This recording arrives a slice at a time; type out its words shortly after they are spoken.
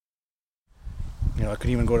I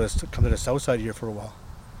couldn't even come to the south side here for a while.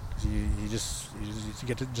 You just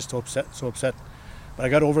get so upset. But I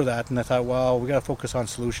got over that, and I thought, well, we got to focus on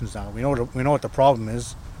solutions now. We know what the problem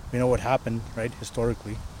is. We know what happened, right,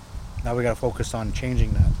 historically. Now we got to focus on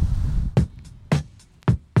changing that.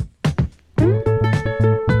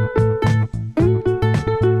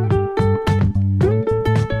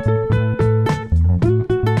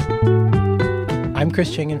 I'm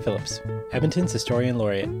Chris Changan-Phillips, Edmonton's Historian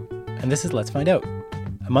Laureate, and this is Let's Find Out,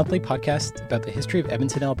 a monthly podcast about the history of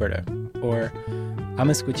Edmonton, Alberta, or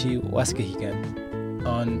Amiskwichi Waskahikan,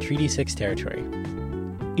 on Treaty 6 territory.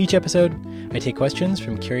 Each episode, I take questions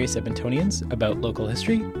from curious Edmontonians about local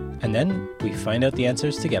history, and then we find out the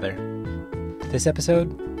answers together. This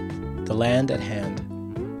episode, The Land at Hand.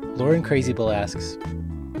 Lauren Crazybull asks,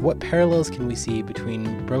 what parallels can we see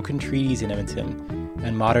between broken treaties in Edmonton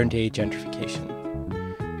and modern-day gentrification?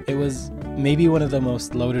 It was maybe one of the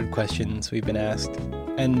most loaded questions we've been asked,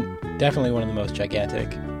 and definitely one of the most gigantic.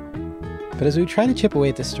 But as we try to chip away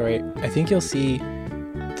at this story, I think you'll see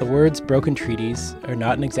the words broken treaties are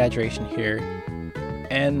not an exaggeration here,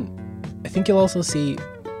 and I think you'll also see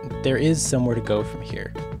there is somewhere to go from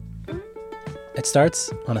here. It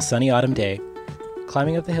starts on a sunny autumn day,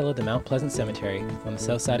 climbing up the hill of the Mount Pleasant Cemetery on the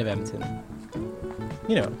south side of Edmonton.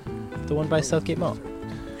 You know, the one by Southgate Mall.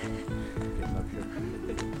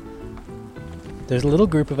 There's a little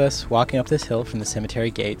group of us walking up this hill from the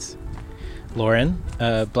cemetery gates. Lauren,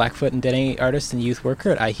 a Blackfoot and Dene artist and youth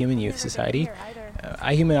worker at iHuman Youth Society.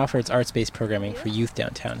 iHuman offers arts-based programming for youth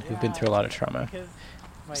downtown who've been through a lot of trauma.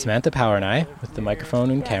 Samantha Power and I, with the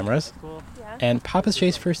microphone and cameras. And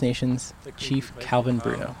Papaschase First Nations Chief Calvin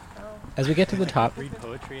Bruneau. As we get to the top, we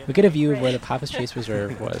get a view of where the Papaschase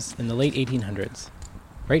Reserve was in the late 1800s,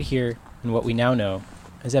 right here in what we now know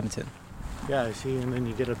as Edmonton. Yeah, I see, and then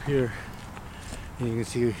you get up here, and you can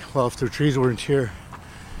see, well, if the trees weren't here,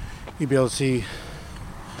 you'd be able to see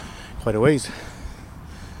quite a ways.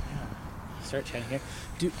 Yeah. Start chatting here.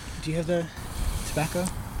 Do you have the tobacco?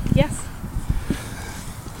 Yes.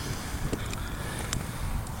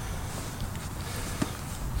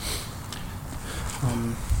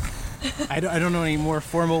 I don't know any more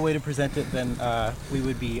formal way to present it than we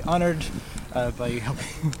would be honored by you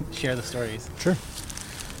helping share the stories. Sure.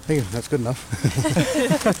 Thank you. That's good enough.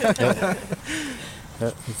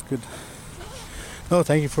 Yeah, that's good. No,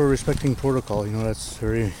 thank you for respecting protocol. That's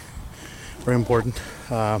very, very important.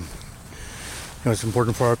 It's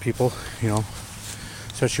important for our people,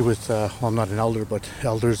 especially with, I'm not an elder, but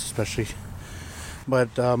elders especially.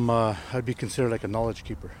 But I'd be considered like a knowledge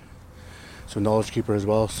keeper. So knowledge keeper as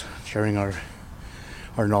well, sharing our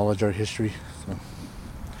knowledge, our history. So,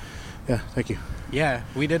 yeah, thank you. Yeah,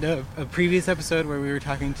 we did a previous episode where we were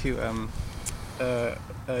talking to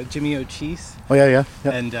Jimmy O'Cheese. Oh, yeah.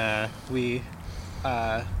 And we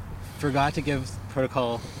forgot to give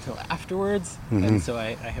protocol until afterwards. Mm-hmm. And so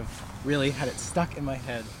I have really had it stuck in my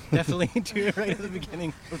head. Definitely do it right at the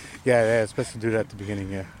beginning. Yeah, it's best to do that at the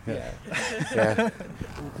beginning, yeah.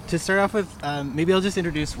 To start off with, maybe I'll just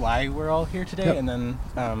introduce why we're all here today, yep. And then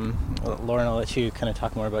Lauren, I'll let you kind of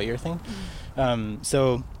talk more about your thing.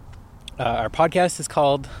 Our podcast is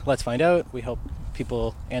called Let's Find Out. We help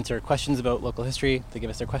people answer questions about local history. They give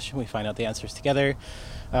us their question, we find out the answers together.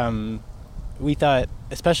 We thought,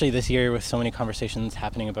 especially this year with so many conversations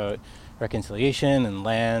happening about reconciliation and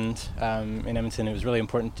land in Edmonton, it was really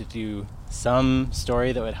important to do some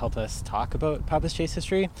story that would help us talk about Papaschase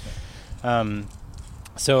history.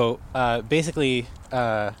 Basically,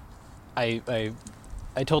 I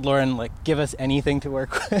told Lauren, give us anything to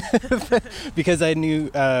work with because I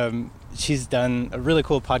knew she's done a really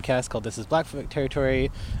cool podcast called This is Blackfoot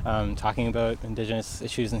Territory, talking about Indigenous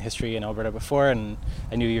issues and history in Alberta before, and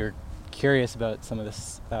I knew you were curious about some of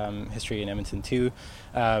this history in Edmonton too.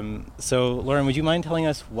 So Lauren, would you mind telling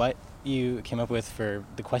us what you came up with for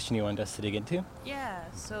the question you wanted us to dig into? Yeah,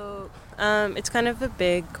 so it's kind of a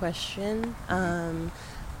big question,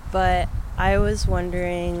 but I was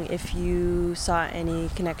wondering if you saw any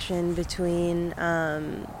connection between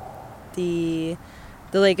the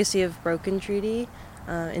legacy of broken treaty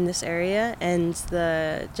in this area and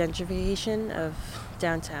the gentrification of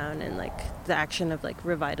downtown and the action of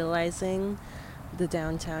revitalizing the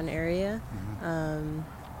downtown area. Mm-hmm.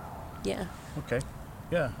 Yeah. Okay.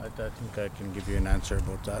 Yeah, I think I can give you an answer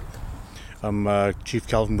about that. I'm Chief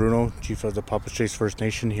Calvin Bruneau, Chief of the Papaschase First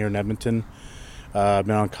Nation here in Edmonton. I've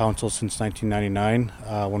been on council since 1999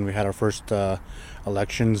 when we had our first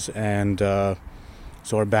elections, and so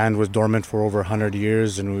our band was dormant for over 100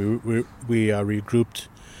 years, and we regrouped,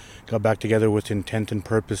 got back together with intent and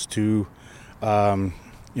purpose to do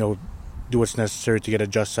what's necessary to get a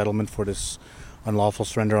just settlement for this unlawful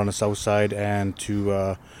surrender on the south side, and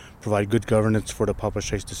to provide good governance for the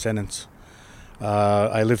Papaschase descendants.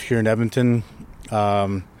 I live here in Edmonton,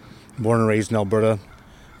 born and raised in Alberta,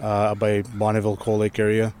 by Bonneville, Coal Lake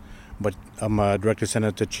area, but I'm a direct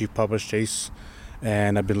descendant to Chief Papaschase,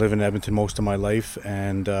 and I've been living in Edmonton most of my life,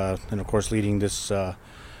 and of course leading this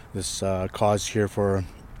cause here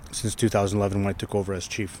since 2011 when I took over as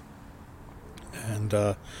chief. And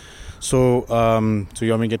so you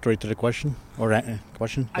want me to get right to the question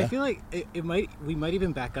question? I feel like we might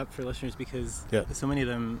even back up for listeners because so many of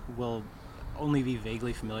them will only be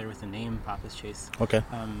vaguely familiar with the name Papaschase. Okay.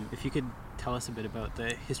 If you could tell us a bit about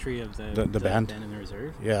the history of the band and the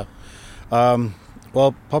reserve. Yeah.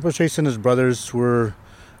 Well, Papaschase and his brothers were,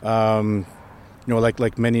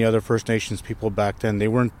 like many other First Nations people back then.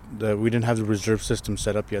 We didn't have the reserve system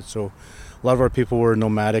set up yet, so a lot of our people were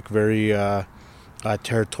nomadic, very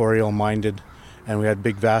territorial minded, and we had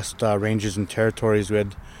big, vast ranges and territories. We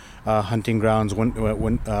had hunting grounds,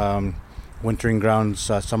 wintering grounds,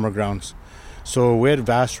 summer grounds. So we had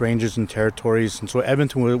vast ranges and territories, and so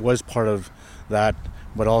Edmonton was part of that,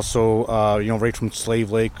 but also, right from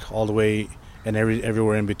Slave Lake all the way and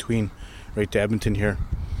everywhere in between, right to Edmonton here.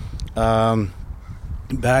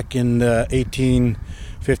 Back in the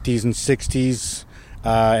 1850s and 60s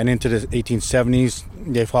and into the 1870s,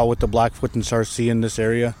 they fought with the Blackfoot and Sarcee in this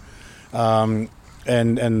area, and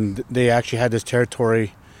they actually had this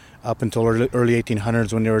territory up until early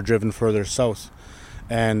 1800s when they were driven further south,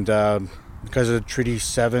 and because of Treaty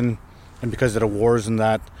 7 and because of the wars and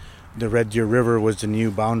that, the Red Deer River was the new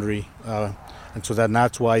boundary, and so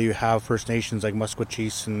that's why you have First Nations like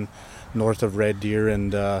Musqueam and north of Red Deer,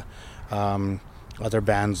 and other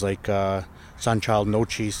bands like Sunchild,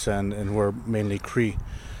 No-Chies, and were mainly Cree.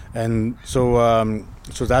 And so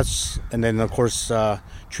that's, and then of course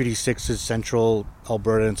Treaty 6 is central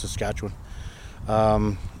Alberta and Saskatchewan.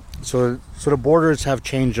 So the borders have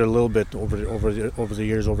changed a little bit over the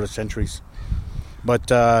years, over the centuries. But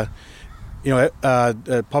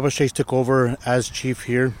Papaschase took over as chief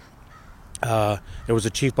here. It was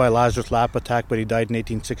a chief by Lazarus Lapatak, but he died in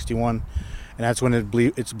 1861, and that's when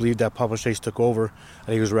it's believed that Papaschase took over,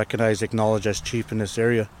 and he was recognized, acknowledged as chief in this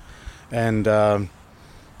area. And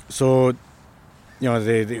so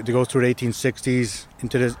they go through the 1860s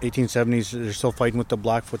into the 1870s. They're still fighting with the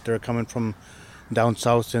Blackfoot. They're coming from down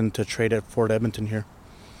south and to trade at Fort Edmonton here,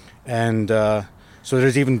 and so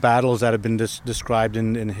there's even battles that have been described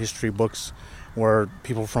in history books where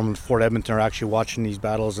people from Fort Edmonton are actually watching these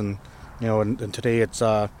battles, and and today it's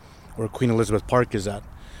where Queen Elizabeth Park is at.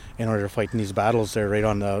 They're fighting these battles there right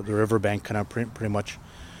on the riverbank, kind of pretty much,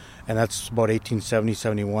 and that's about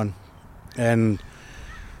 1870-71.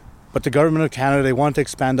 But the government of Canada, they wanted to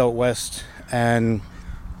expand out west, and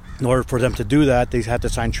in order for them to do that, they had to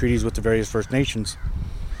sign treaties with the various First Nations.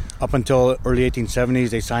 Up until early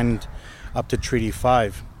 1870s, they signed up to Treaty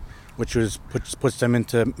 5, which puts them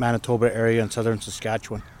into Manitoba area and southern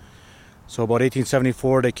Saskatchewan. So about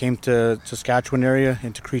 1874, they came to Saskatchewan area,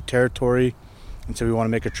 into Cree territory, and said, we want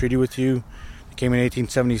to make a treaty with you. They came in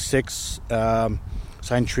 1876,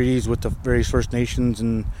 signed treaties with the various First Nations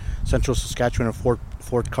in central Saskatchewan at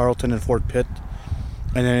Fort Carleton and Fort Pitt.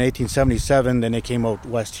 And then in 1877, then they came out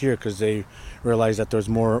west here because they realized that there's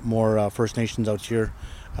more First Nations out here,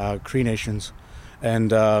 Cree Nations.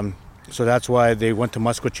 And so that's why they went to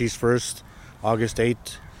Musqueam first, August 8,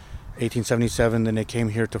 1877. Then they came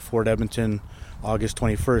here to Fort Edmonton, August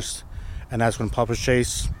 21st. And that's when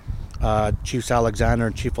Papaschase, Chiefs Alexander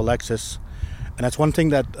and Chief Alexis. And that's one thing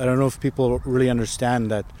that I don't know if people really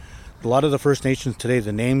understand, that a lot of the First Nations today,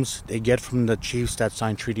 the names they get from the chiefs that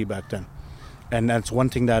signed treaty back then. And that's one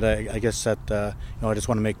thing that I guess that I just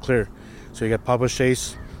want to make clear. So you got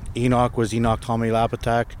Papaschase, Enoch was Enoch Tommy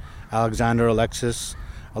Lapatak, Alexander Alexis.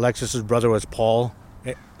 Alexis's brother was Paul,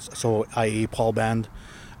 so i.e. Paul Band.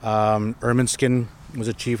 Ermineskin was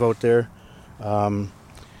a chief out there.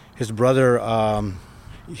 His brother,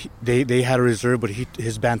 they had a reserve, but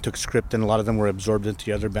his band took script, and a lot of them were absorbed into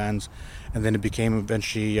the other bands, and then it became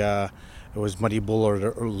eventually it was Muddy Bull or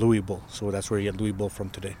Louis Bull. So that's where you get Louis Bull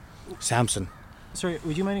from today. Samson. Sorry,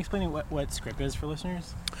 would you mind explaining what script is for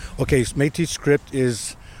listeners? Okay, so Métis script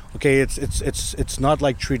is it's not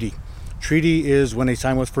like treaty. Treaty is when they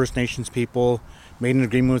sign with First Nations people, made an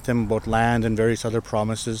agreement with them about land and various other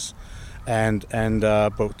promises, and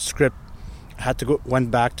but script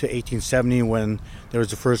went back to 1870 when there was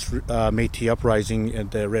the first Métis uprising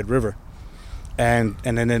at the Red River, and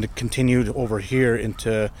then it continued over here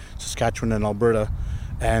into Saskatchewan and Alberta,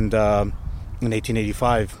 and in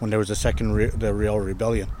 1885 when there was a second the Riel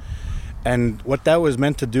Rebellion. And what that was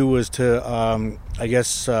meant to do was to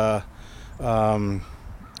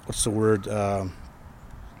what's the word?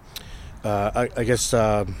 I guess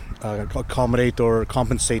accommodate or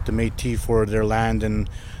compensate the Métis for their land and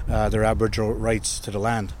their Aboriginal rights to the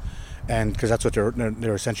land, and because that's what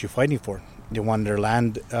they're essentially fighting for. They wanted their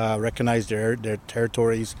land recognized, their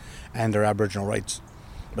territories, and their Aboriginal rights,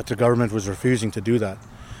 but the government was refusing to do that.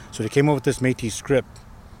 So they came up with this Métis script,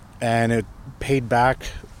 and it paid back,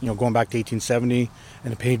 going back to 1870,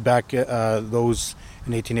 and it paid back those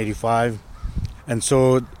in 1885, and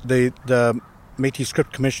so the Métis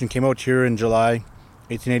Script Commission came out here in July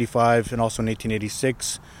 1885 and also in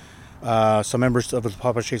 1886. Some members of the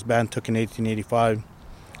Papaschase band took in 1885.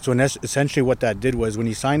 So essentially what that did was when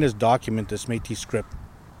you sign this document, this Métis Script,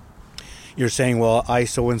 you're saying, well, I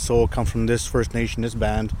so-and-so come from this First Nation, this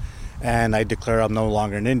band, and I declare I'm no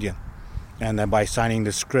longer an Indian. And then by signing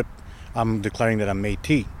this script, I'm declaring that I'm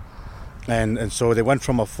Métis. And so they went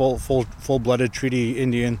from a full-blooded treaty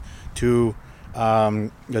Indian to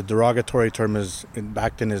the derogatory term is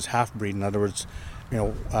back then is half-breed. In other words,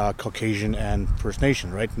 Caucasian and First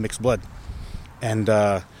Nation, right? Mixed blood. And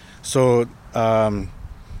so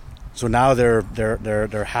now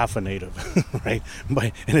they're half a native, right?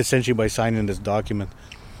 And essentially by signing this document.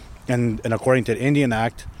 And according to the Indian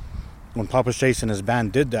Act, when Papaschase and his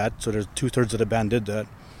band did that, so there's 2/3 of the band did that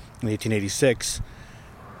in 1886,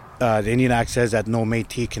 the Indian Act says that no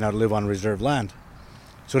Métis cannot live on reserved land.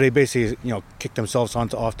 So they basically, kicked themselves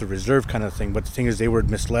off the reserve kind of thing. But the thing is, they were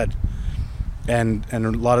misled, and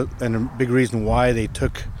a big reason why they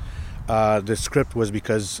took the script was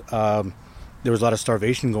because there was a lot of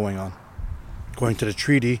starvation going on. Going to the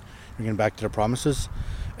treaty, you're getting back to the promises,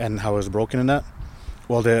 and how it was broken in that.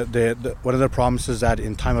 Well, the one of the promises that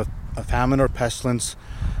in time of a famine or pestilence,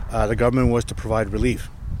 the government was to provide relief,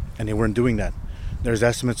 and they weren't doing that. There's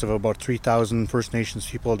estimates of about 3,000 First Nations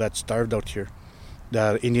people that starved out here.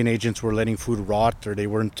 The Indian agents were letting food rot, or they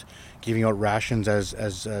weren't giving out rations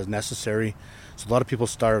as necessary. So a lot of people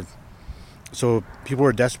starved. So people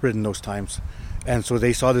were desperate in those times, and so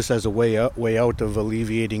they saw this as a way out of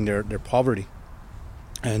alleviating their poverty.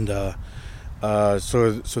 And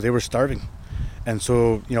so they were starving, and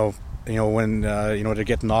so when they're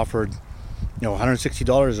getting offered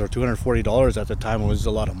 $160 or $240 at the time, was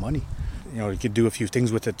a lot of money. You could do a few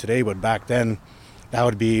things with it today, but back then that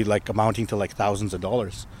would be like amounting to like thousands of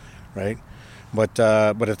dollars, right? But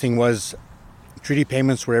the thing was, treaty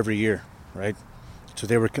payments were every year, right? So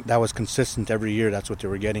that was consistent every year. That's what they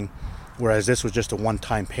were getting, whereas this was just a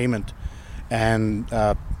one-time payment. And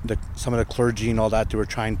some of the clergy and all that, they were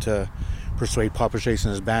trying to persuade Papaschase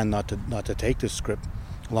and his band not to take this script,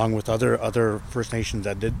 along with other First Nations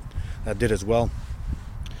that did as well.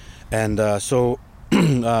 And so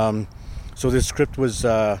this script was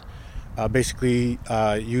basically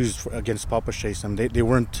used against Papaschase, and it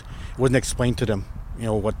wasn't explained to them,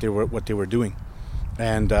 what they were doing,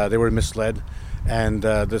 and they were misled. And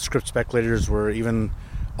the script speculators were even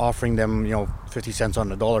offering them 50 cents on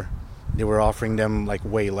the dollar. They were offering them like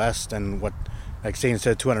way less than what, like say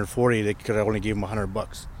instead of 240, they could only give them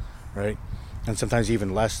 $100, right? And sometimes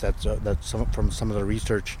even less. That's from some of the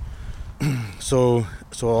research. So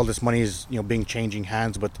all this money is changing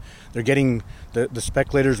hands, but they're getting the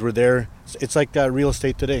speculators were there. It's like real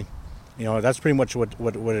estate today. That's pretty much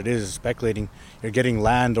what it is speculating. You're getting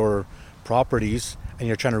land or properties and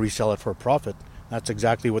you're trying to resell it for a profit. That's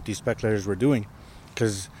exactly what these speculators were doing,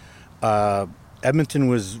 because Edmonton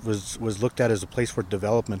was looked at as a place for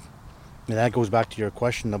development, and that goes back to your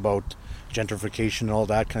question about gentrification and all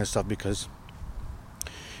that kind of stuff. Because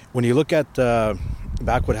when you look at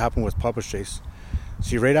back what happened with Papaschase,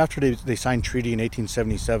 see, right after they signed treaty in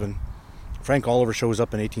 1877, Frank Oliver shows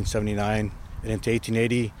up in 1879, and into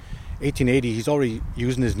 1880 he's already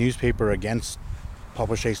using his newspaper against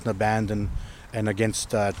Papaschase and the band and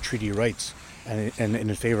against treaty rights and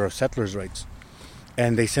in favor of settlers' rights.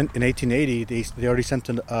 And they sent in 1880 they already sent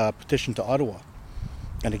a petition to Ottawa,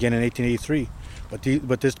 and again in 1883.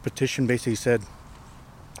 But this petition basically said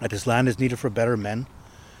that this land is needed for better men.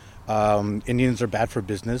 Indians are bad for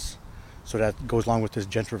business, so that goes along with this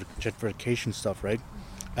gentrification stuff, right?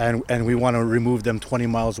 And we want to remove them 20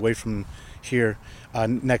 miles away from here,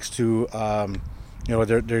 next to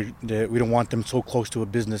we don't want them so close to a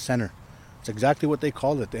business center. It's exactly what they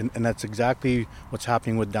call it, and that's exactly what's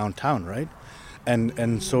happening with downtown, right?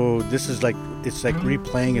 And so this is it's like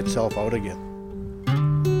replaying itself out again.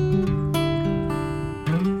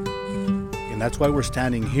 And that's why we're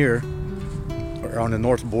standing here on the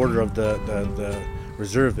north border of the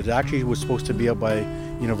reserve. It actually was supposed to be up by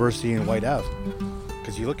University and White Ave,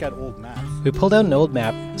 because you look at old maps. We pulled out an old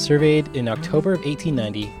map surveyed in October of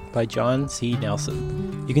 1890 by John C.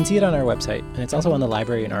 Nelson. You can see it on our website, and it's also on the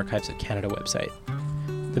Library and Archives of Canada website.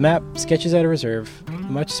 The map sketches out a reserve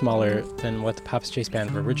much smaller than what the Papaschase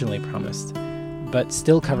band were originally promised, but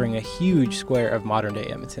still covering a huge square of modern-day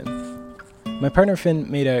Edmonton. My partner Finn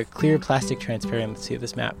made a clear plastic transparency of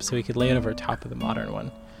this map so he could lay it over top of the modern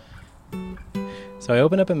one. So I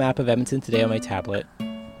open up a map of Edmonton today on my tablet,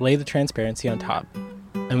 lay the transparency on top,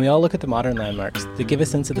 and we all look at the modern landmarks that give a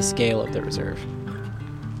sense of the scale of the reserve.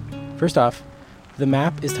 First off, the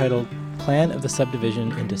map is titled Plan of the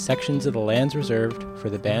Subdivision into Sections of the Lands Reserved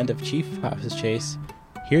for the Band of Chief Papaschase,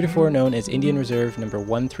 heretofore known as Indian Reserve Number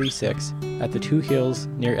 136 at the Two Hills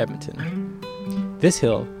near Edmonton. This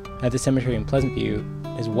hill, at the cemetery in Pleasant View,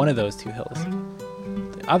 is one of those two hills.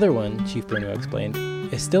 The other one, Chief Bruneau explained,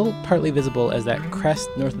 is still partly visible as that crest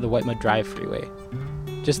north of the White Mud Drive freeway,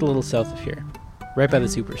 just a little south of here, right by the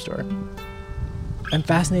Superstore. I'm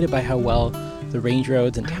fascinated by how well the range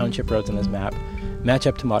roads and township roads on this map match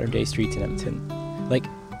up to modern-day streets in Edmonton. Like,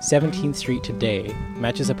 17th Street today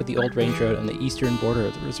matches up with the old range road on the eastern border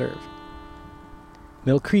of the reserve.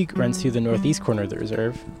 Mill Creek runs through the northeast corner of the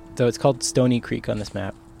reserve, though it's called Stony Creek on this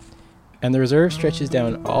map, and the reserve stretches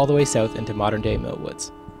down all the way south into modern-day Mill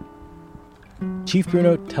Woods. Chief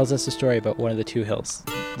Bruneau tells us a story about one of the two hills,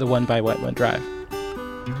 the one by White Mud Drive.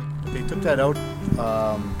 They took that out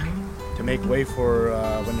to make way for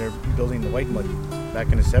when they're building the White Mud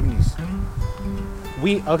back in the 70s.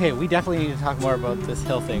 We definitely need to talk more about this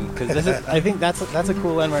hill thing, because this is, I think that's a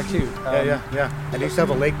cool landmark too. Yeah. And they used to have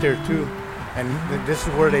a lake there too, and this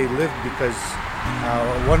is where they lived because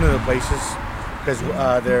one of the places, because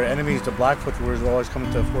their enemies, the Blackfoot, were always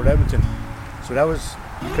coming to Fort Edmonton. So that was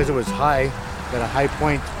because it was high, at a high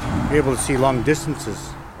point, you're able to see long distances,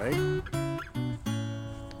 right?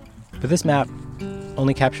 But this map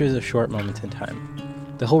only captures a short moment in time.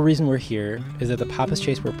 The whole reason we're here is that the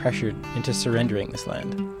Papaschase were pressured into surrendering this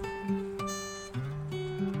land.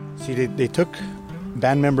 See, they took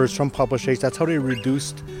band members from Papaschase. That's how they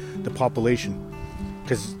reduced the population.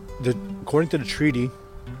 Because according to the treaty,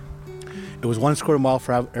 it was 1 square mile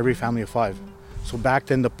for every family of 5. So back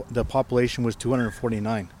then, the population was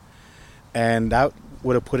 249. And that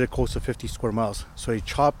would have put it close to 50 square miles. So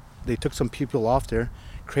they took some people off there,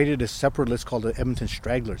 created a separate list called the Edmonton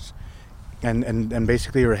Stragglers. And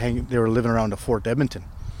basically they were living around the Fort Edmonton.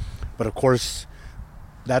 But of course,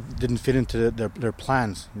 that didn't fit into their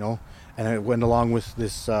plans, you know. And it went along with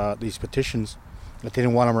these petitions that they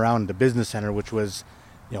didn't want them around the business center, which was,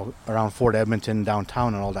 you know, around Fort Edmonton,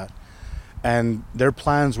 downtown and all that. And their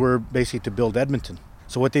plans were basically to build Edmonton.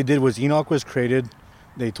 So what they did was Enoch was created.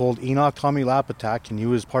 They told Enoch Tommy Lapatak, and he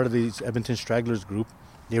was part of these Edmonton Stragglers group.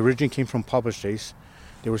 They originally came from Papaschase.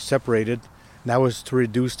 They were separated. And that was to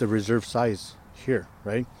reduce the reserve size here,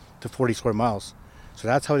 right, to 40 square miles. So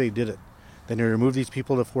that's how they did it. Then they removed these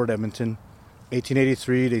people to Fort Edmonton.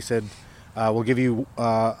 1883, they said, we'll give you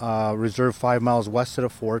reserve 5 miles west of the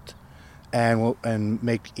fort, and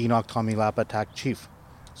make Enoch Tommy Lapatak chief.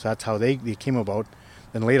 So that's how they came about.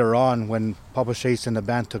 Then later on, when Papaschase and the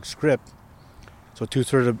band took scrip, so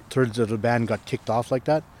 2/3 of the band got kicked off like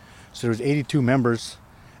that. So there was 82 members.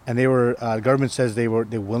 And they were, the government says they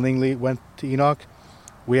willingly went to Enoch.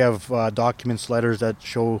 We have documents, letters that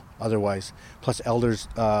show otherwise. Plus elders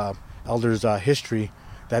history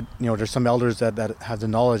that, you know, there's some elders that have the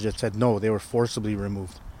knowledge that said no, they were forcibly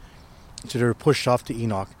removed. So they were pushed off to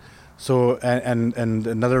Enoch. So, and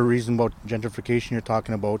another reason about gentrification you're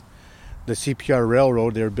talking about, the CPR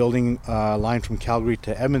Railroad, they're building a line from Calgary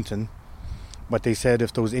to Edmonton. But they said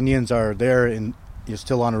if those Indians are there and you're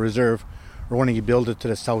still on a reserve, we're wanting to build it to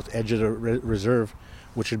the south edge of the reserve,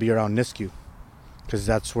 which would be around Nisku, because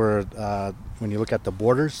that's where, when you look at the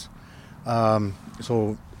borders,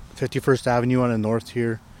 so 51st Avenue on the north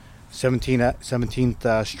here,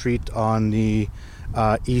 17th Street on the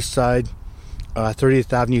east side,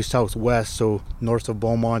 30th Avenue southwest, so north of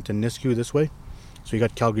Beaumont and Nisku this way. So you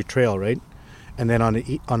got Calgary Trail, right? And then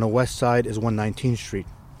on the west side is 119th Street.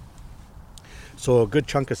 So a good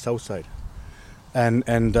chunk of south side.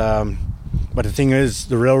 But the thing is,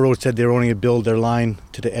 the railroad said they were only going to build their line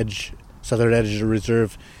to the southern edge of the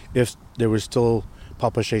reserve if there were still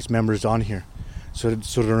Papaschase members on here. So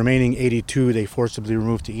the remaining 82, they forcibly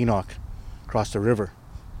removed to Enoch, across the river.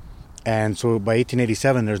 And so by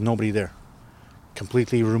 1887, there's nobody there.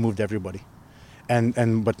 Completely removed everybody.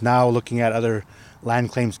 But now looking at other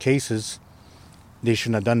land claims cases, they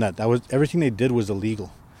shouldn't have done that. Everything they did was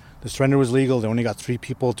illegal. The surrender was legal. They only got 3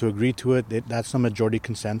 people to agree to it. That's the majority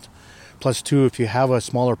consent. Plus 2, if you have a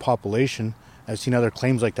smaller population, I've seen other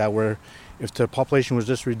claims like that where if the population was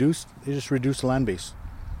just reduced, they just reduced the land base.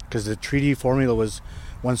 Because the treaty formula was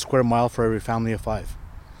 1 square mile for every family of 5.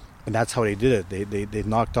 and that's how they did it. They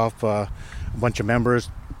knocked off a bunch of members,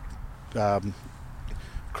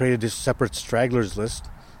 created this separate stragglers list.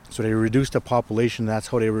 So they reduced the population. That's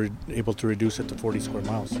how they were able to reduce it to 40 square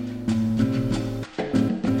miles.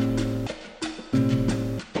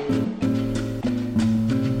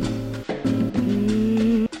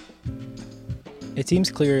 It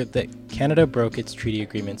seems clear that Canada broke its treaty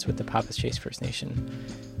agreements with the Papaschase First Nation.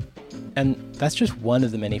 And that's just one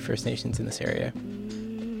of the many First Nations in this area.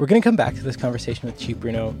 We're going to come back to this conversation with Chief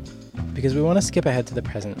Bruneau because we want to skip ahead to the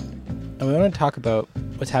present. And we want to talk about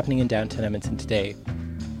what's happening in downtown Edmonton today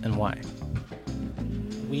and why.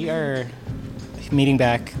 We are meeting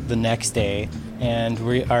back the next day, and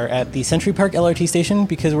we are at the Century Park LRT station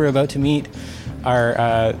because we're about to meet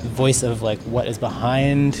our voice of like what is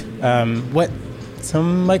behind what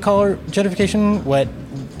some might call gentrification, what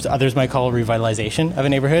others might call revitalization of a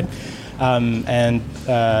neighborhood. And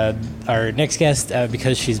our next guest,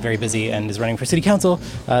 because she's very busy and is running for city council,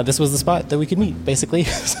 this was the spot that we could meet, basically.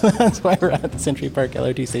 So that's why we're at the Century Park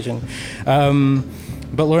LRT station.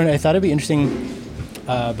 But Lauren, I thought it'd be interesting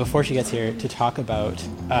before she gets here to talk about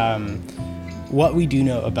what we do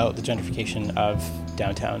know about the gentrification of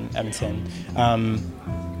downtown Edmonton.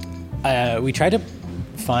 We tried to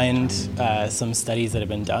find some studies that have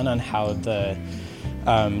been done on how the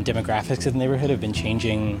demographics of the neighborhood have been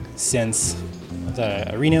changing since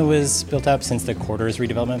the arena was built up, since the quarters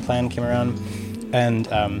redevelopment plan came around. And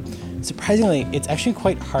surprisingly, it's actually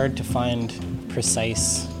quite hard to find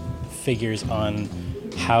precise figures on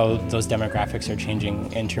how those demographics are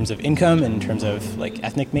changing in terms of income and in terms of like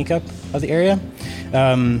ethnic makeup of the area.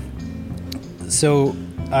 So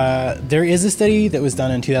there is a study that was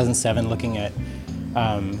done in 2007 looking at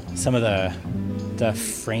some of the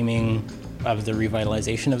framing of the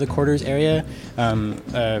revitalization of the quarters area,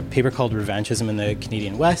 a paper called Revanchism in the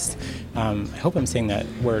Canadian West. I hope I'm saying that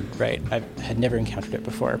word right. I had never encountered it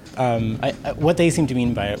before. What they seem to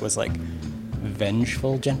mean by it was like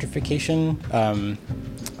vengeful gentrification.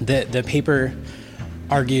 The paper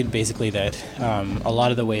argued basically that a lot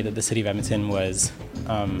of the way that the city of Edmonton was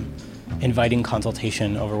inviting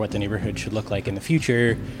consultation over what the neighborhood should look like in the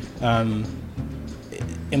future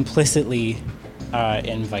implicitly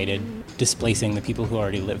invited displacing the people who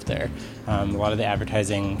already lived there. A lot of the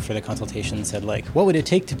advertising for the consultation said, like, what would it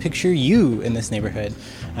take to picture you in this neighborhood?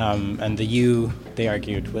 And the you, they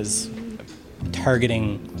argued, was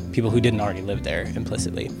targeting people who didn't already live there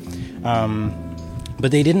implicitly.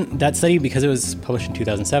 But they didn't, that study, because it was published in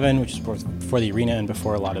 2007, which is before the arena and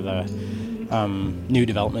before a lot of the new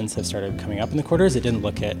developments have started coming up in the quarters, it didn't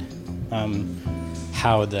look at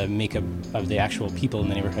how the makeup of the actual people in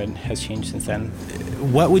the neighborhood has changed since then.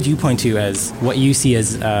 What would you point to as what you see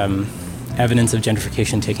as evidence of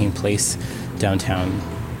gentrification taking place downtown?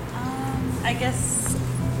 I guess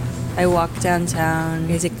I walk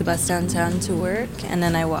downtown, I take the bus downtown to work, and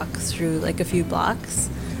then I walk through like a few blocks.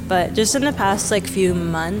 But just in the past like few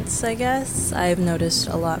months, I guess, I've noticed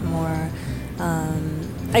a lot more,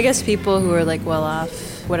 I guess people who are like well off,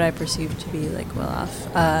 what I perceive to be like well off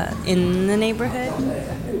in the neighborhood.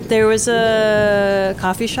 There was a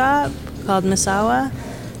coffee shop called Misawa.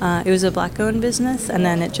 It was a black-owned business, and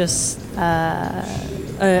then it just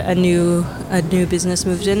a new business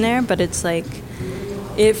moved in there. But it's like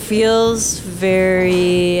it feels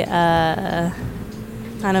very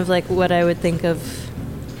kind of like what I would think of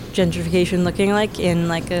gentrification looking like in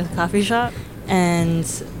like a coffee shop. And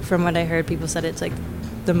from what I heard, people said it's like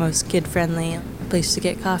the most kid-friendly place to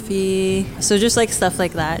get coffee. So just like stuff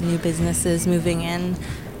like that, new businesses moving in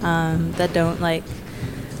that don't like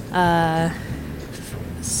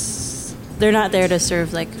they're not there to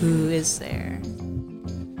serve like who is there.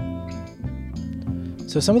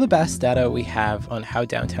 So some of the best data we have on how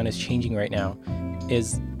downtown is changing right now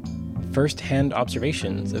is first-hand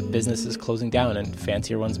observations of businesses closing down and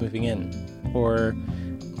fancier ones moving in, or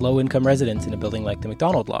low-income residents in a building like the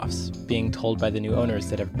McDonald Lofts being told by the new owners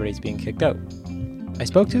that everybody's being kicked out. I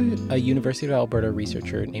spoke to a University of Alberta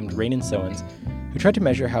researcher named Rainan Sowens who tried to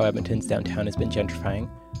measure how Edmonton's downtown has been gentrifying,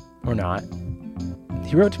 or not.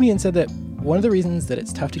 He wrote to me and said that one of the reasons that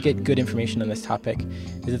it's tough to get good information on this topic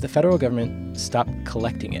is that the federal government stopped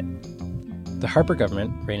collecting it. The Harper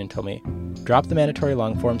government, Rainan told me, dropped the mandatory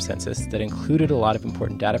long-form census that included a lot of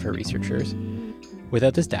important data for researchers.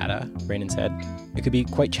 Without this data, Rainan said, it could be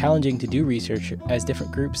quite challenging to do research as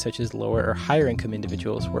different groups such as lower or higher income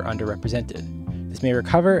individuals were underrepresented. This may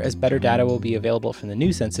recover as better data will be available from the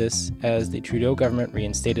new census as the Trudeau government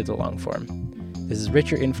reinstated the long form. This is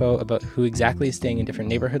richer info about who exactly is staying in different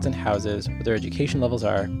neighborhoods and houses, what their education levels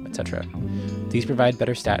are, etc. These provide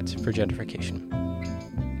better stats for gentrification.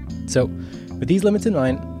 So, with these limits in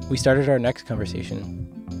mind, we started our next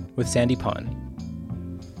conversation with Sandy Pon.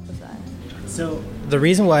 What's that? So the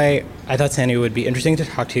reason why I thought Sandy would be interesting to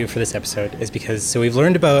talk to you for this episode is because we've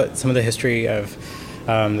learned about some of the history of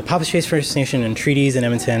the Papaschase First Nation and treaties in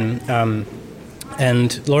Edmonton,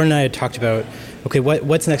 and Lauren and I had talked about, okay,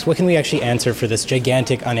 what's next? What can we actually answer for this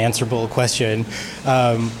gigantic, unanswerable question?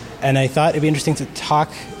 And I thought it'd be interesting to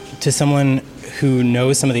talk to someone who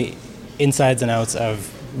knows some of the insides and outs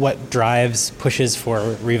of what drives pushes for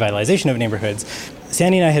revitalization of neighborhoods.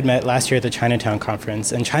 Sandy and I had met last year at the Chinatown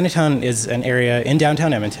conference, and Chinatown is an area in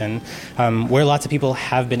downtown Edmonton where lots of people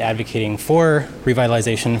have been advocating for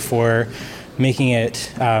revitalization, for making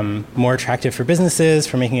it more attractive for businesses,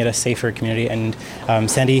 for making it a safer community. And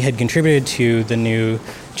Sandy had contributed to the new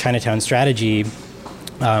Chinatown strategy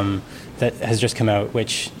that has just come out,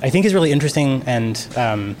 which I think is really interesting and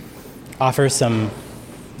offers some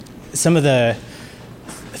of the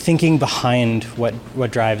thinking behind what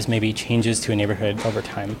drives maybe changes to a neighborhood over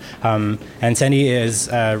time. And Sandy is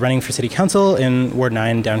running for city council in Ward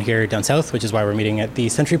 9 down south, which is why we're meeting at the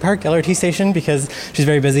Century Park LRT station, because she's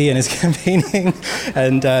very busy and is campaigning.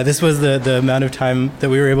 And this was the amount of time that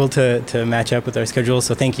we were able to match up with our schedule.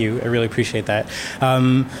 So thank you. I really appreciate that.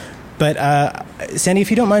 But Sandy, if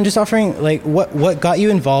you don't mind just offering, like, what got you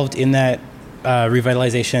involved in that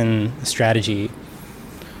revitalization strategy?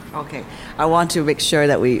 Okay, I want to make sure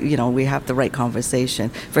that we have the right conversation.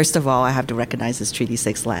 First of all, I have to recognize this Treaty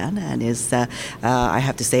 6 land, and I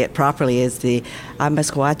have to say it properly, is the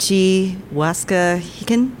Papaschase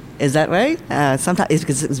Waskahikan. Is that right? Sometimes it's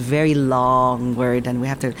because it's a very long word, and we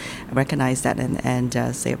have to recognize that and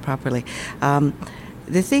say it properly.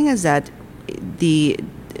 The thing is that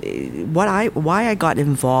why I got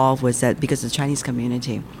involved was that because of the Chinese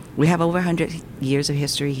community, we have over 100 years of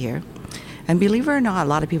history here. And believe it or not, a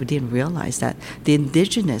lot of people didn't realize that the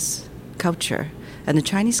indigenous culture and the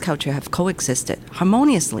Chinese culture have coexisted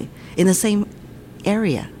harmoniously in the same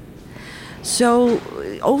area. So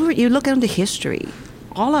you look into history,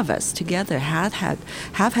 all of us together have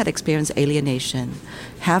had experience alienation,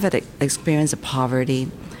 have had experience of poverty,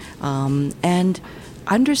 and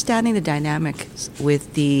understanding the dynamics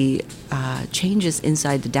with the changes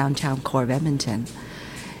inside the downtown core of Edmonton.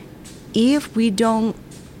 If we don't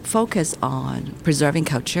focus on preserving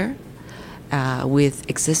culture with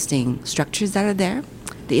existing structures that are there,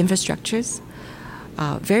 the infrastructures,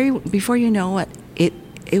 before you know it,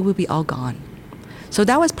 it will be all gone. So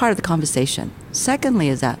that was part of the conversation. Secondly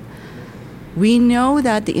is that we know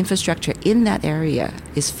that the infrastructure in that area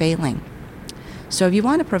is failing. So if you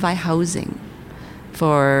want to provide housing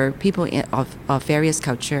for people of various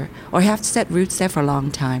culture, or have set roots there for a long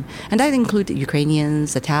time. And that includes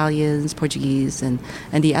Ukrainians, Italians, Portuguese, and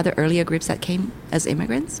the other earlier groups that came as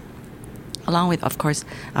immigrants, along with, of course,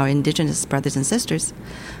 our indigenous brothers and sisters.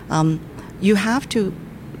 You have to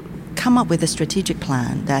come up with a strategic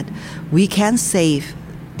plan that we can save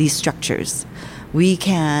these structures. We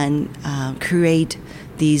can create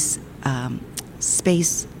these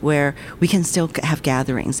space where we can still have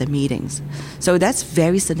gatherings and meetings. So that's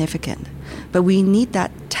very significant. But we need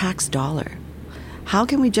that tax dollar. How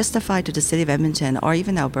can we justify to the city of Edmonton or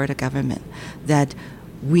even the Alberta government that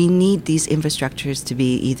we need these infrastructures to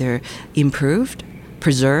be either improved,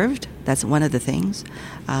 preserved, that's one of the things,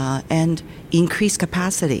 and increase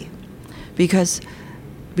capacity? Because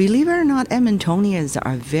believe it or not, Edmontonians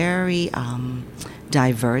are very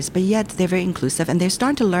diverse, but yet they're very inclusive, and they're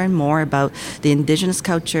starting to learn more about the indigenous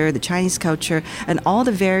culture, the Chinese culture, and all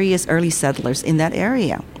the various early settlers in that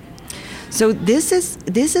area. So this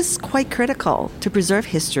is quite critical to preserve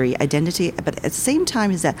history, identity, but at the same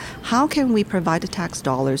time is that how can we provide the tax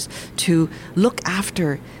dollars to look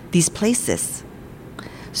after these places?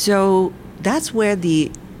 So that's where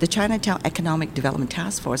the Chinatown Economic Development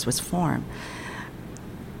Task Force was formed.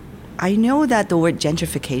 I know that the word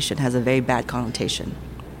gentrification has a very bad connotation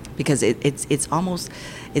because it's almost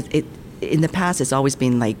in the past it's always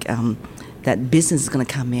been like that business is going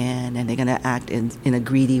to come in and they're going to act in a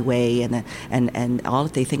greedy way and all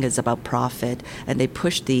they think is about profit, and they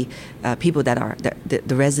push the people that are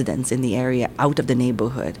the residents in the area out of the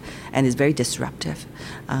neighborhood, and it's very disruptive.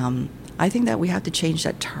 I think that we have to change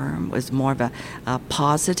that term with more of a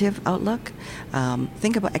positive outlook.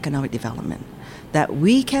 Think about economic development, that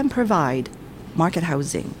we can provide market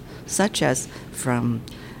housing, such as from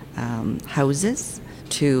houses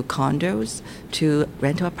to condos to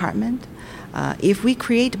rental apartment. If we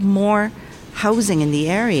create more housing in the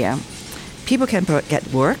area, people can get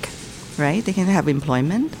work, right? They can have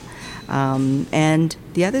employment. And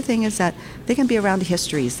the other thing is that they can be around the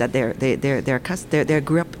histories that they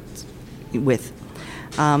grew up with.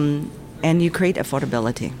 and you create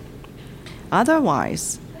affordability.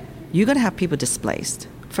 Otherwise, you're going to have people displaced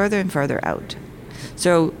further and further out.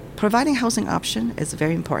 So providing housing option is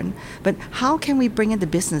very important, but how can we bring in the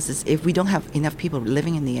businesses if we don't have enough people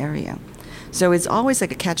living in the area? So it's always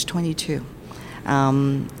like a catch-22.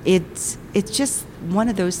 It's just one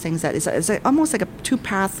of those things that it's almost like a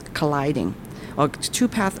two-path colliding or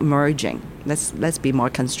two-path merging. Let's be more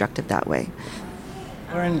constructive that way.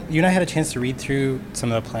 Lauren, you and I had a chance to read through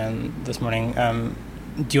some of the plan this morning.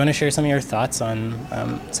 Do you want to share some of your thoughts on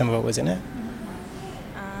some of what was in it?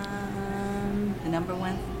 The number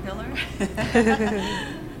one pillar?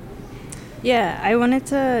 Yeah, I wanted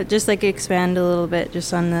to just expand a little bit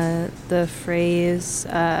just on the phrase,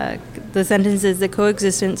 the sentences, the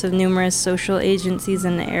coexistence of numerous social agencies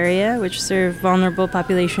in the area which serve vulnerable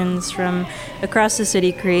populations from across the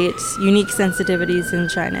city creates unique sensitivities in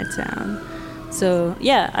Chinatown. So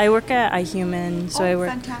yeah, I work at iHuman. So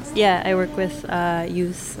Fantastic. I work with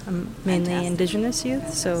youth, mainly Fantastic. Indigenous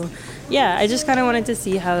youth. So yeah, I just kind of wanted to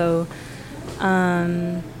see how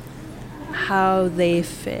they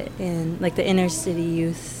fit in, the inner city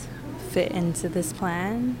youth fit into this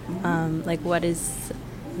plan. What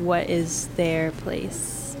is their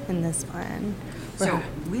place in this plan? So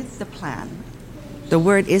with the plan, the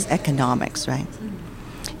word is economics, right?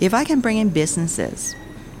 If I can bring in businesses,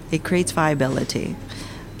 it creates viability.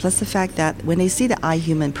 Plus the fact that when they see the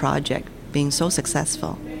iHuman project being so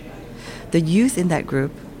successful, the youth in that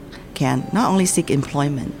group can not only seek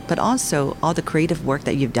employment, but also all the creative work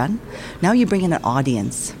that you've done. Now you bring in an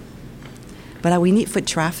audience. But we need foot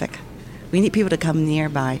traffic. We need people to come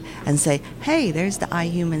nearby and say, hey, there's the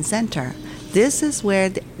iHuman Center. This is where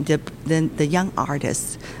the young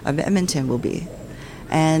artists of Edmonton will be.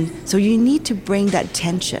 And so you need to bring that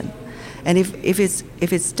tension. And if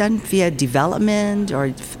it's done via development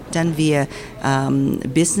or done via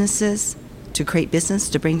businesses to create business,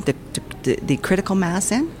 to bring the critical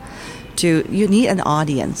mass in, you need an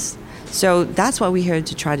audience. So that's what we're here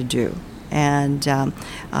to try to do. And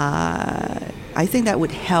I think that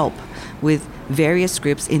would help with various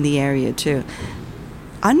groups in the area too.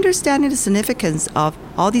 Understanding the significance of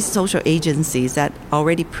all these social agencies that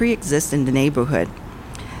already pre-exist in the neighborhood,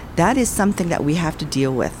 that is something that we have to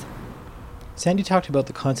deal with. Sandy talked about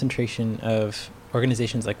the concentration of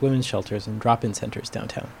organizations like women's shelters and drop-in centers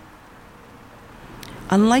downtown.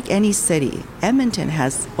 Unlike any city, Edmonton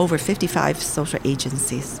has over 55 social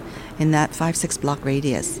agencies in that 5-6 block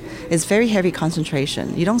radius. It's very heavy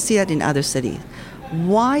concentration. You don't see that in other cities.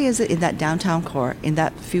 Why is it in that downtown core, in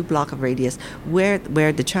that few block of radius, where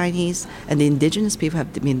the Chinese and the indigenous people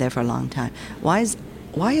have been there for a long time? Why is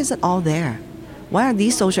it all there? Why are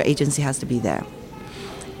these social agencies has to be there?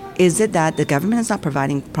 Is it that the government is not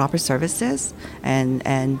providing proper services and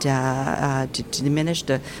to diminish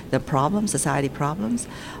the problems, society problems?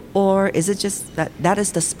 Or is it just that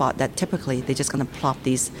is the spot that typically they're just going to plop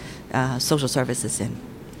these social services in,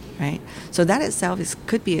 right? So that itself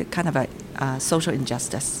could be a kind of a social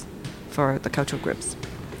injustice for the cultural groups.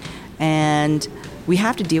 And we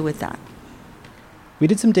have to deal with that. We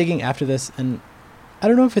did some digging after this, and I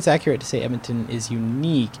don't know if it's accurate to say Edmonton is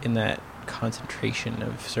unique in that concentration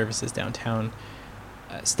of services downtown.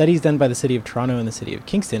 Studies done by the City of Toronto and the City of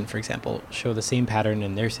Kingston, for example, show the same pattern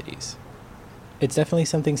in their cities. It's definitely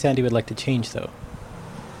something Sandy would like to change, though.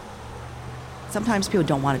 Sometimes people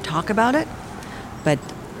don't want to talk about it, but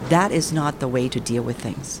that is not the way to deal with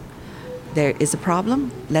things. There is a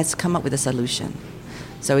problem, let's come up with a solution.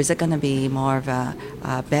 So is it going to be more of a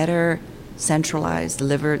better centralized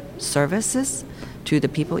delivered services to the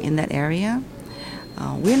people in that area?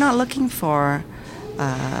 We're not looking for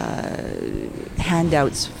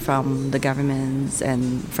handouts from the governments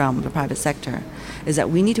and from the private sector. Is that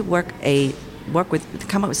we need to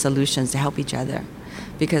come up with solutions to help each other,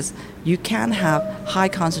 because you can have high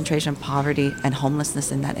concentration of poverty and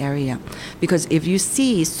homelessness in that area. Because if you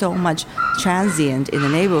see so much transient in the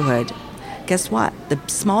neighborhood, guess what? The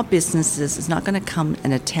small businesses is not going to come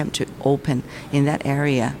and attempt to open in that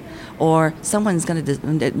area. Or someone's going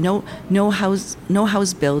to no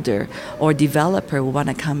house builder or developer will want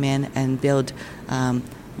to come in and build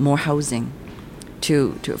more housing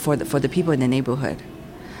for the people in the neighborhood.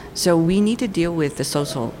 So we need to deal with the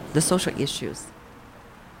social issues.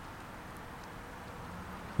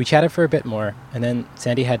 We chatted for a bit more, and then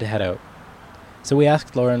Sandy had to head out. So we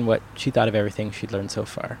asked Lauren what she thought of everything she'd learned so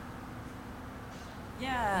far.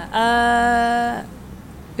 Yeah,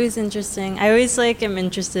 it was interesting. I always am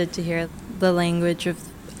interested to hear the language of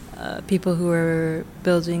people who are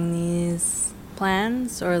building these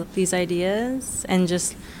plans or these ideas, and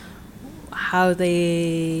just how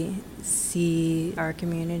they see our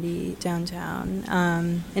community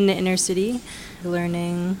downtown in the inner city.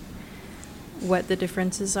 Learning what the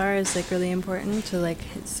differences are is like really important to like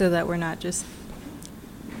so that we're not just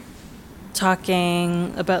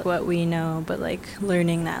talking about what we know, but like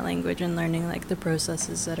learning that language and learning like the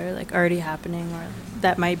processes that are like already happening or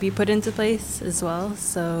that might be put into place as well.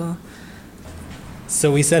 So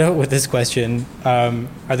we set out with this question,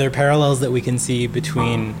 are there parallels that we can see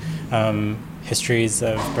between histories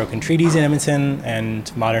of broken treaties in Edmonton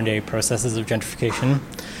and modern day processes of gentrification?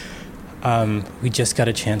 We just got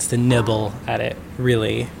a chance to nibble at it,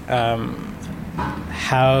 really.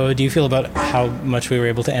 How do you feel about how much we were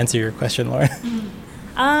able to answer your question, Lauren?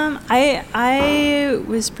 I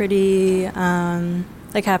was pretty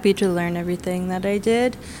happy to learn everything that I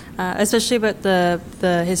did, especially about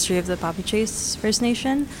the history of the Papaschase First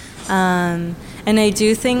Nation. And I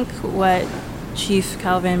do think what Chief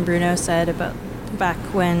Calvin Bruneau said about back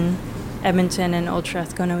when Edmonton and Old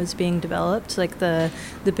Strathcona was being developed, like the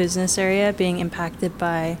business area being impacted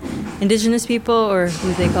by Indigenous people, or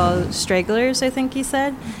who they call stragglers, I think he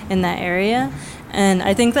said, in that area. And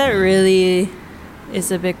I think that really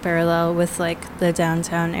is a big parallel with like the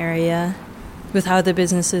downtown area, with how the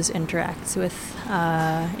businesses interact with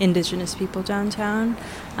Indigenous people downtown.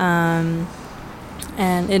 And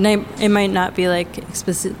it might not be like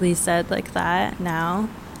explicitly said like that now,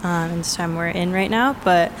 in this time we're in right now,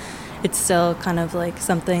 but it's still kind of like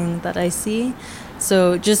something that I see.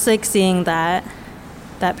 So just like seeing that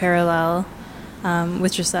parallel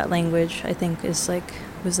with just that language, I think was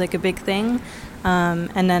like a big thing.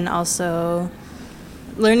 And then also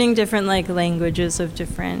learning different like languages of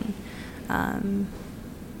different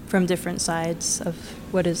from different sides of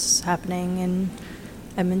what is happening in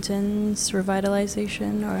Edmonton's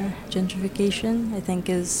revitalization or gentrification, I think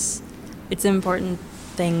it's an important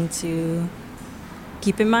thing to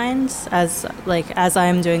keep in mind as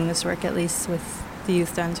I'm doing this work, at least with the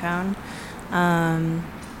youth downtown.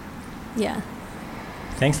 Yeah.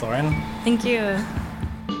 Thanks, Lauren. Thank you.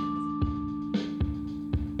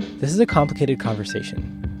 This is a complicated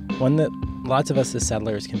conversation, one that lots of us as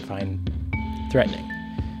settlers can find threatening.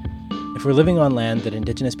 If we're living on land that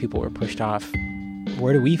Indigenous people were pushed off,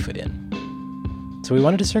 where do we fit in? So we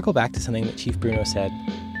wanted to circle back to something that Chief Bruneau said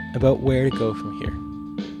about where to go from here.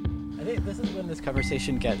 I think this is when this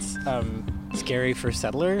conversation gets scary for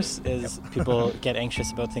settlers, is people get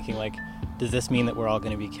anxious about thinking like, does this mean that we're all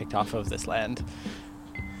going to be kicked off of this land?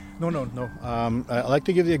 No. I like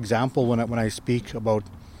to give the example when I speak about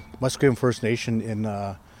Musqueam First Nation in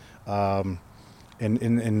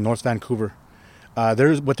North Vancouver.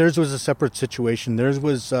 Theirs was a separate situation. Theirs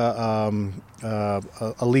was a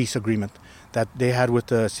lease agreement that they had with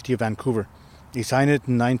the city of Vancouver. They signed it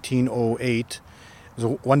in 1908. It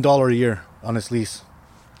was $1 a year on this lease.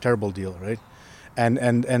 Terrible deal, right?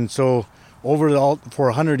 And so for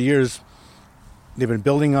 100 years, they've been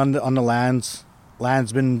building on the lands.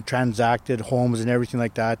 Land's been transacted, homes and everything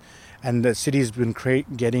like that, and the city's been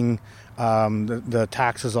getting the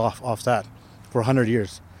taxes off that for 100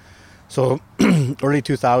 years. So early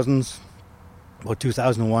 2000s, about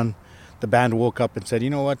 2001, the band woke up and said, you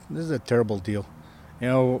know what, this is a terrible deal.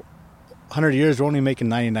 100 years, we're only making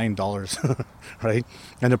 $99, right?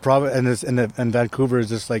 And Vancouver is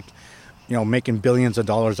just like, making billions of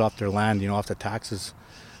dollars off their land, off the taxes.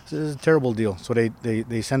 So this is a terrible deal. So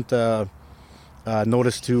they sent a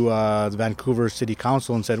notice to the Vancouver City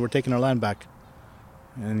Council and said, we're taking our land back,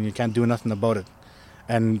 and you can't do nothing about it.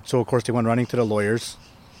 And so, of course, they went running to the lawyers.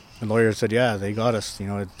 The lawyers said, yeah, they got us.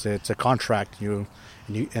 It's a contract. And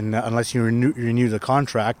unless you renew the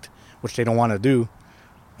contract, which they don't want to do,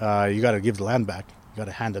 you got to give the land back. You got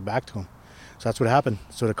to hand it back to them. So that's what happened.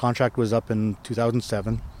 So the contract was up in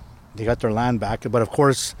 2007. They got their land back. But, of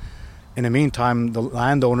course, in the meantime, the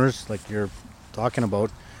landowners, like you're talking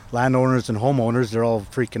about, landowners and homeowners, they're all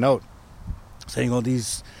freaking out, saying,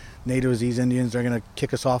 these natives, these Indians are going to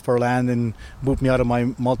kick us off our land and boot me out of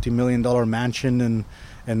my multi-million-dollar mansion and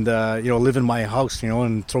live in my house,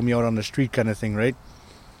 and throw me out on the street kind of thing, right?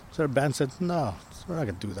 So the band said, no, we're not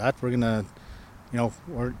going to do that. We're going to,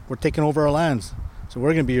 we're taking over our lands. So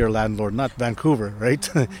we're going to be your landlord, not Vancouver, right?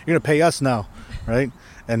 You're going to pay us now, right?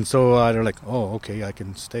 And so they're like, oh, okay, I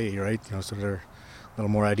can stay, right? So they're a little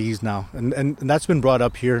more at ease now. And that's been brought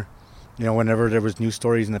up here, whenever there was news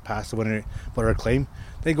stories in the past about our claim.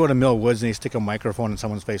 They go to Mill Woods and they stick a microphone in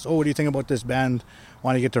someone's face. Oh, what do you think about this band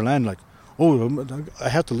wanting to get their land? Like, oh, I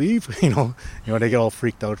have to leave, they get all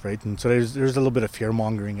freaked out, right? And so there's a little bit of fear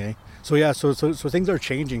mongering, eh? So yeah, so things are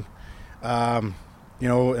changing, and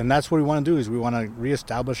that's what we want to do, is we want to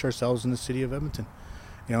reestablish ourselves in the city of Edmonton,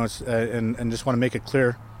 and just want to make it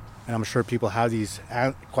clear, and I'm sure people have these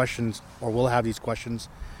questions or will have these questions.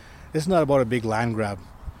 It's not about a big land grab.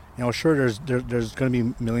 Sure, there's going to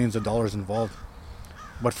be millions of dollars involved.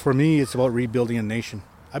 But for me, it's about rebuilding a nation.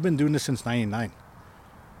 I've been doing this since 99,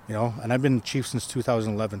 and I've been chief since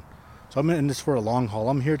 2011. So I'm in this for a long haul.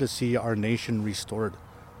 I'm here to see our nation restored.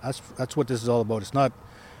 That's what this is all about. It's not,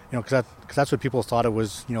 because that's what people thought it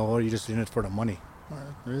was, you're just in it for the money.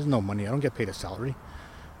 There is no money. I don't get paid a salary.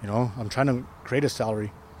 I'm trying to create a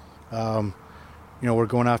salary. We're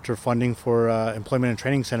going after funding for Employment and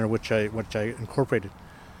Training Center, which I incorporated.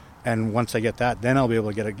 And once I get that, then I'll be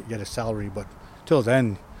able to get a salary. But till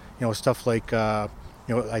then, stuff like I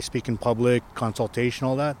speak in public, consultation,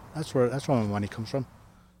 all that. That's where my money comes from.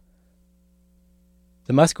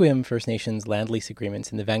 The Musqueam First Nations land lease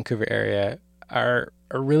agreements in the Vancouver area are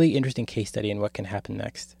a really interesting case study in what can happen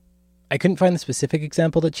next. I couldn't find the specific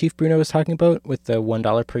example that Chief Bruneau was talking about with the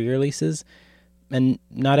 $1 per year leases, and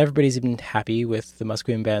not everybody's even happy with the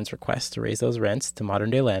Musqueam Band's request to raise those rents to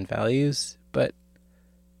modern-day land values, but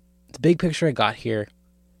the big picture I got here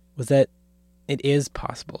was that it is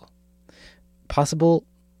possible. Possible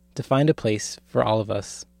to find a place for all of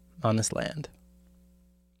us on this land.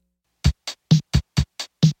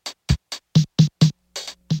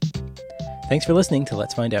 Thanks for listening to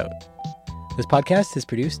Let's Find Out. This podcast is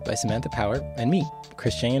produced by Samantha Power and me,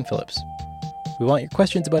 Chris Chang Phillips. We want your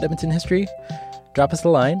questions about Edmonton history. Drop us a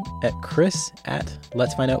line at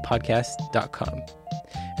chris@letsfindoutpodcast.com.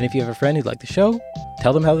 And if you have a friend who'd like the show,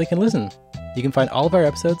 tell them how they can listen. You can find all of our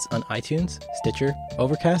episodes on iTunes, Stitcher,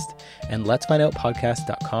 Overcast, and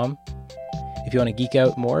letsfindoutpodcast.com. If you want to geek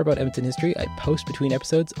out more about Edmonton history, I post between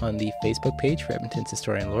episodes on the Facebook page for Edmonton's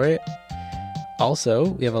Historian Laureate. Also,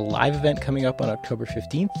 we have a live event coming up on October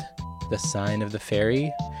 15th, the Sign of the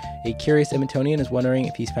Ferry. A curious Edmontonian is wondering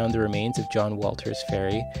if he's found the remains of John Walter's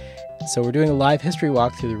ferry. So we're doing a live history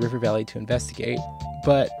walk through the river valley to investigate,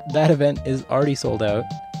 but that event is already sold out.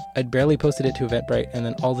 I'd barely posted it to Eventbrite and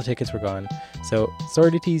then all the tickets were gone. So sorry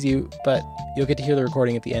to tease you, but you'll get to hear the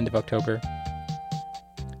recording at the end of October.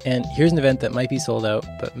 And here's an event that might be sold out,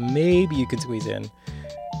 but maybe you can squeeze in.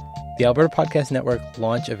 The Alberta Podcast Network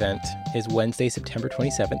launch event is Wednesday, September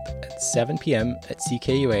 27th at 7 p.m. at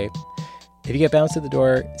CKUA. If you get bounced at the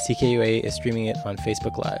door, CKUA is streaming it on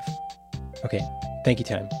Facebook Live. Okay, thank you,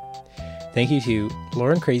 time. Thank you to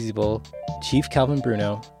Lauren Crazybull, Chief Calvin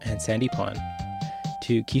Bruneau, and Sandy Pond.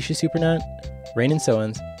 To Keisha Supernant, Rainen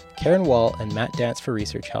Sowens, Karen Wall, and Matt Dance for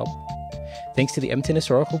research help. Thanks to the Edmonton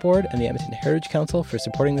Historical Board and the Edmonton Heritage Council for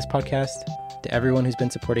supporting this podcast. To everyone who's been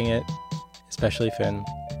supporting it, especially Finn.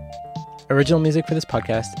 Original music for this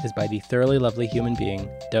podcast is by the thoroughly lovely human being,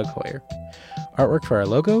 Doug Hoyer. Artwork for our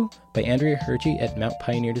logo by Andrea Hergy at Mount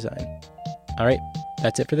Pioneer Design. All right,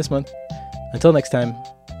 that's it for this month. Until next time,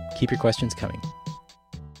 keep your questions coming.